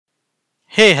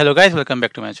Hey, hello guys, welcome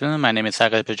back to my channel. My name is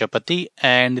Sagar Prajapati,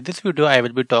 and in this video I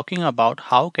will be talking about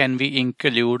how can we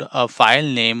include a file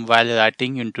name while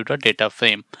writing into the data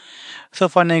frame. So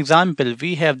for an example,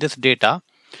 we have this data.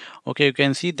 Okay, you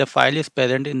can see the file is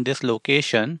present in this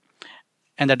location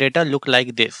and the data look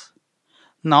like this.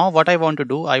 Now what I want to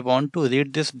do, I want to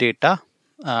read this data,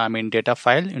 data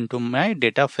file into my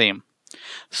data frame.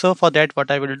 So for that what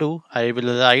I will do, I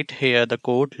will write here the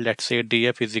code. Let's say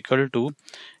df is equal to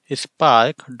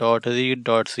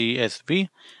spark.read.csv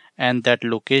and that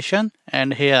location,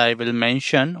 and here I will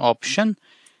mention option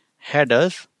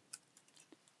headers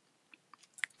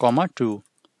comma true.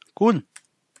 Cool.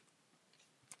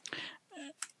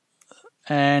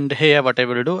 And here what I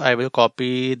will do, I will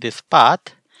copy this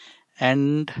path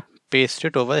and paste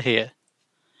it over here.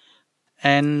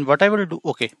 And what I will do,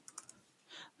 okay,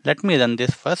 let me run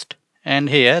this first. And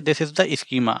here this is the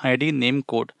schema id name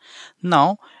code.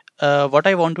 Now what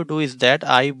I want to do is that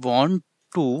I want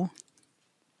to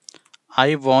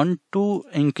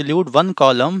include one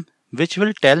column which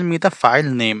will tell me the file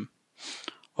name.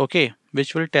 Okay,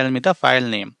 which will tell me the file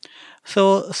name.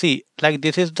 So see, like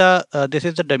this is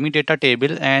the dummy data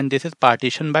table, and this is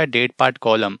partition by date part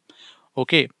column.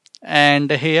 Okay,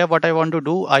 and here what I want to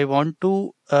do, I want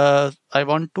to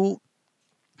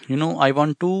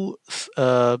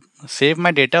save my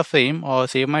data frame or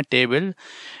save my table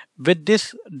with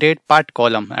this date part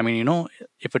column.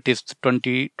 If it is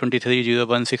 2023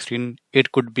 01 16,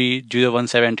 it could be 01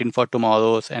 17 for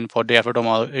tomorrow's, and for day after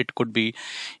tomorrow it could be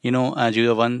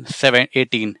 01 7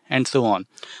 18 and so on.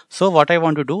 So what I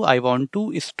want to do, I want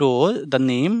to store the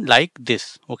name like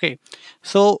this. Okay,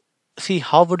 so see,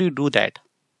 how would you do that?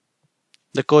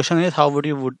 The question is, how would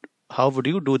you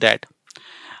do that?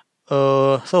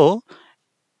 So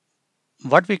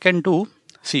what we can do,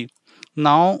 see,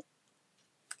 now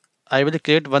I will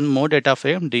create one more data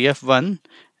frame df1,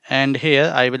 and here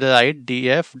I will write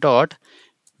df dot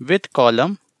with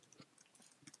column,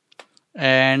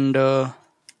 and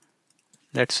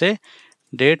let's say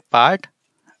date part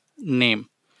name,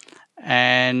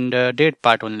 and date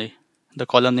part only. The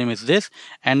column name is this,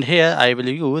 and here I will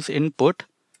use input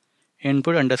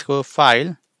underscore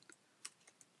file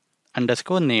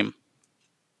underscore name.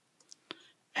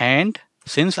 And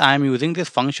since I am using this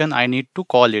function, I need to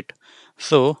call it.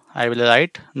 So I will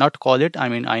write, not call it, I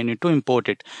need to import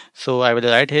it. So I will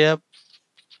write here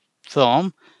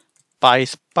from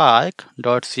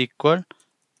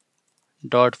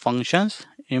PySpark.sql.functions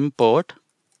import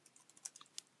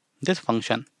this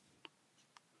function.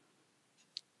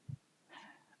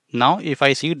 Now if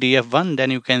I see df1,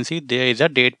 then you can see there is a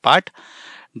date part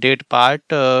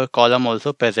column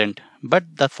also present, but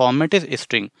the format is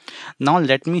string. Now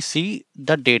let me see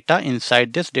the data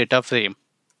inside this data frame.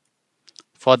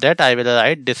 For that I will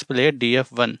write display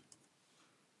df1.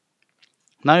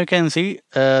 Now you can see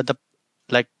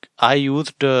I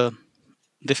used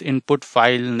this input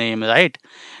file name, right?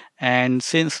 And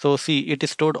since, so see, it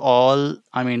is stored all,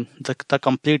 the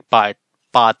complete path,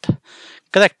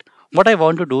 correct? What I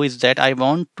want to do is that I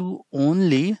want to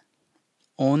only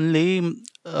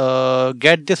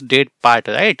get this date part,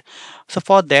 right? So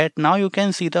for that, now you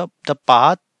can see the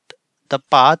path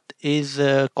is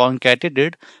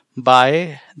concatenated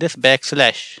by this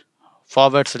backslash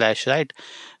forward slash, right?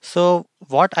 So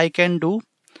what I can do,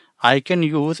 I can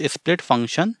use a split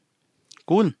function.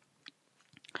 Cool.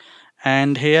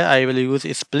 And here I will use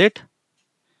split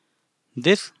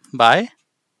this by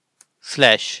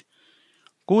slash.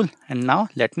 Cool. And now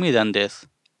let me run this.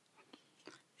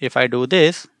 If I do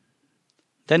this,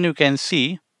 then you can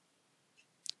see,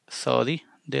 sorry,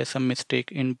 there's a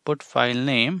mistake, input file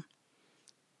name.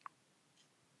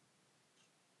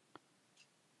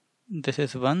 This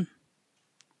is one.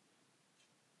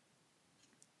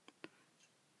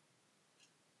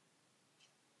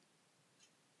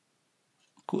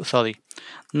 Cool, sorry.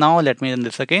 Now let me run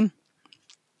this again.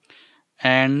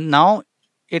 And now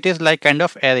it is like kind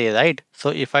of array, right? So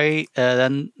if I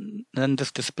run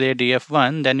this display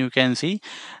df1, then you can see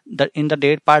that in the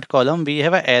date part column we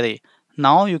have an array.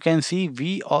 Now you can see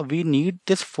we need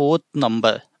this fourth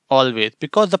number always,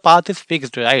 because the path is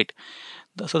fixed, right?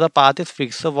 So the path is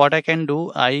fixed. So what I can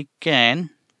do, I can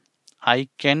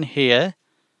here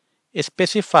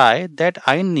specify that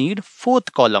I need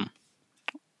fourth column.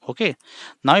 Okay,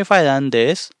 now if I run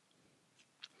this,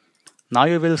 now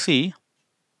you will see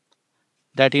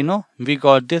that we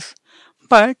got this.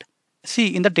 But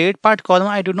see, in the date part column,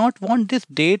 I do not want this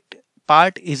date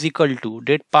part is equal to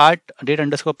date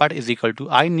underscore part is equal to,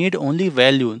 I need only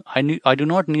value. I do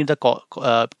not need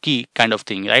the key kind of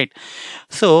thing, right?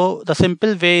 So the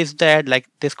simple way is that, like,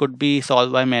 this could be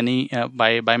solved by many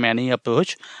by many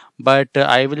approach, but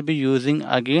I will be using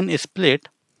again split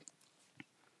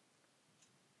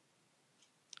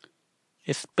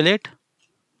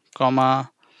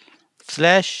comma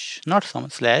slash, not some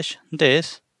slash,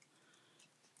 this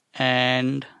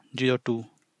and 02,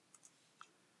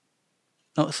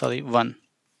 no sorry, 1,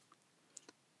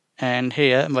 and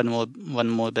here one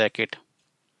more bracket.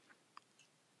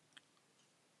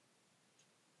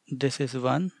 This is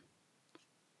 1,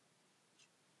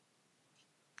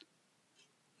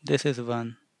 this is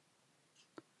 1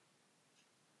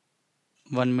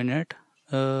 minute,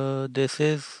 this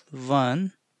is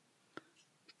 1,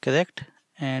 correct,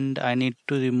 and I need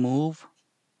to remove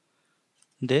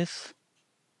this.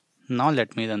 Now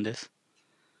let me run this.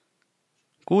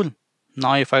 Cool.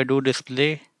 Now if I do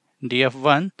display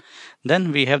df1,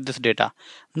 then we have this data,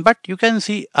 but you can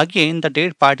see again the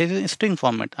date part is in string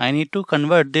format. I need to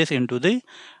convert this into the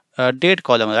date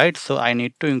column, right? So I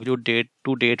need to include date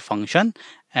to date function,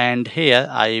 and here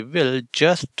I will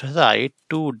just write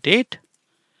to date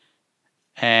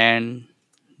and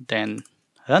then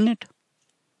run it.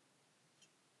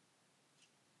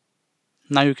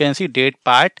 Now you can see date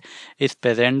part is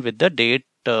present with the date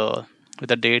type.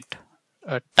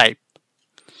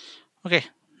 Okay,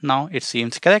 now it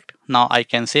seems correct. Now I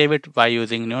can save it by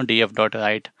using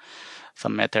df.write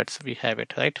some methods. We have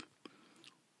it, right?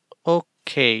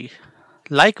 Okay.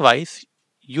 Likewise,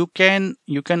 you can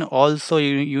also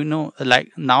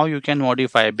like now you can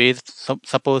modify based.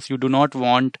 Suppose you do not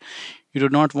want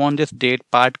this date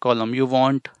part column. You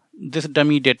want this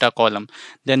dummy data column.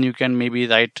 Then you can maybe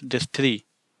write this 3.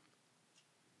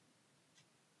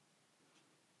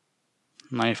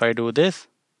 Now if I do this,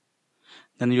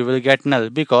 then you will get null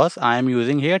because I am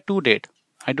using here to date.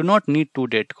 I do not need to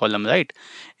date column, right,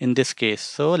 in this case.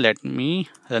 So let me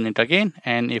run it again,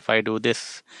 and if I do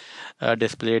this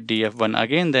display df1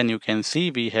 again, then you can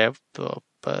see we have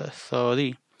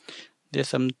sorry, there's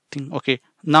something. Okay,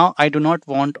 now I do not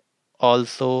want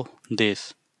also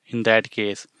this in that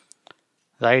case,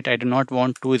 right? I do not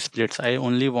want 2 splits. I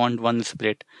only want 1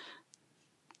 split.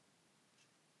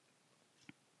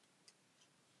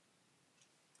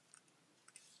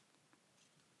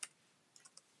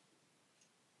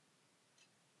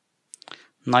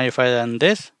 Now if I run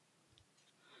this,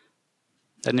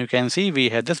 then you can see we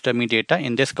have this dummy data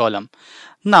in this column.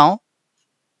 Now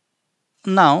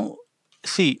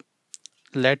see,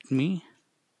 let me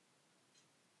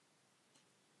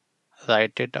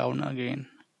write it down again.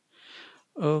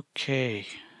 Okay,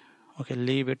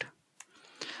 leave it.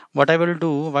 What I'm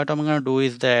gonna do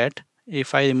is that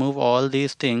if I remove all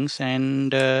these things,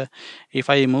 and if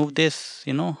I remove this,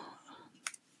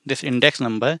 this index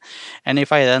number, and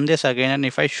if I run this again, and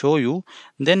if I show you,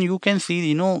 then you can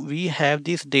see, we have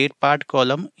this date part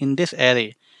column in this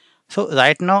array. So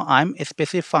right now I'm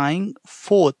specifying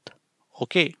fourth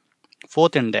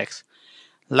index.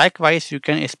 Likewise, you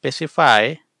can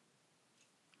specify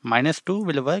 -2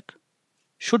 will work,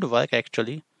 should work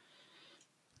actually.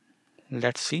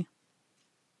 Let's see.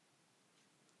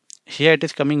 Here it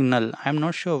is coming null. I'm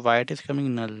not sure why it is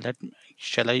coming null.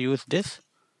 Shall I use this?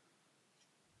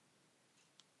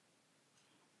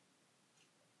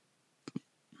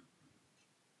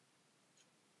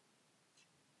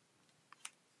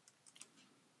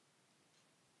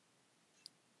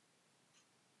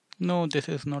 No, this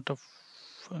is not a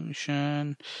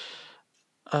function.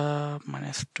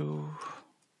 -2.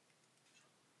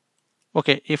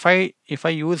 Okay, if I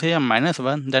use here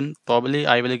 -1, then probably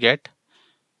I will get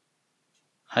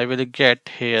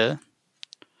here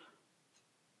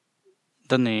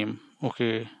the name.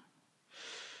 Okay,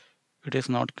 it is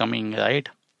not coming, right?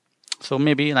 So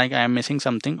maybe like I am missing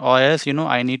something, or else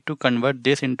I need to convert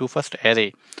this into first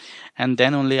array, and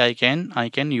then only I can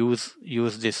use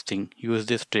this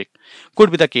trick. Could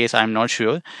be the case, I'm not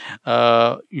sure.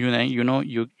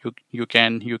 You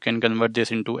can convert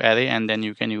this into array, and then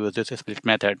you can use this split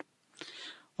method.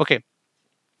 Okay,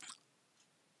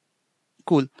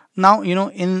 cool. Now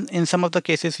in some of the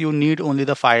cases you need only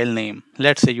the file name.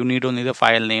 Let's say you need only the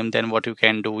file name. Then what you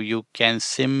can do, you can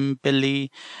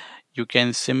simply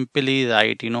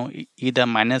write either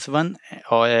 -1,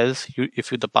 or else if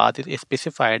the path is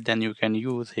specified, then you can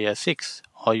use here 6,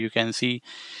 or you can see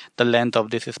the length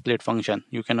of this split function.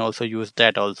 You can also use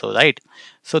that also, right?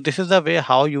 So this is the way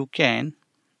how you can.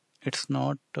 It's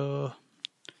not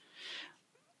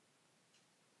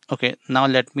okay. Now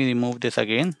let me remove this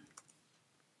again.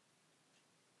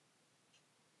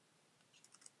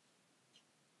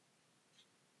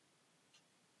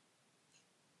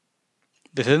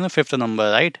 This is the fifth number,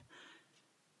 right?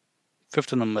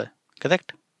 Fifth number,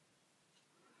 correct?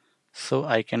 So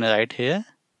I can write here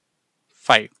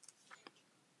 5.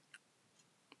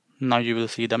 Now you will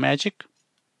see the magic.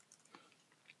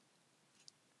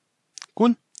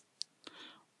 Cool.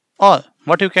 Or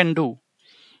what you can do,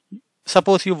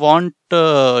 suppose you want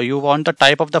the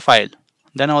type of the file,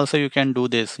 then also you can do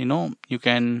this. You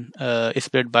can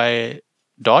split by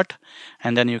dot,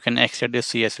 and then you can extract this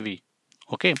CSV.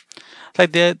 Okay,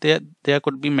 like there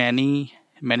could be many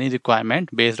requirement.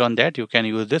 Based on that, you can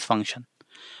use this function.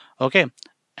 Okay,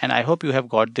 and I hope you have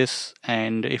got this,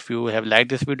 and if you have liked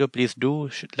this video, please do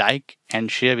like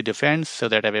and share with your friends so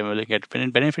that everyone will get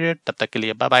benefited. Tab tak ke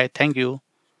liye bye bye. Thank you.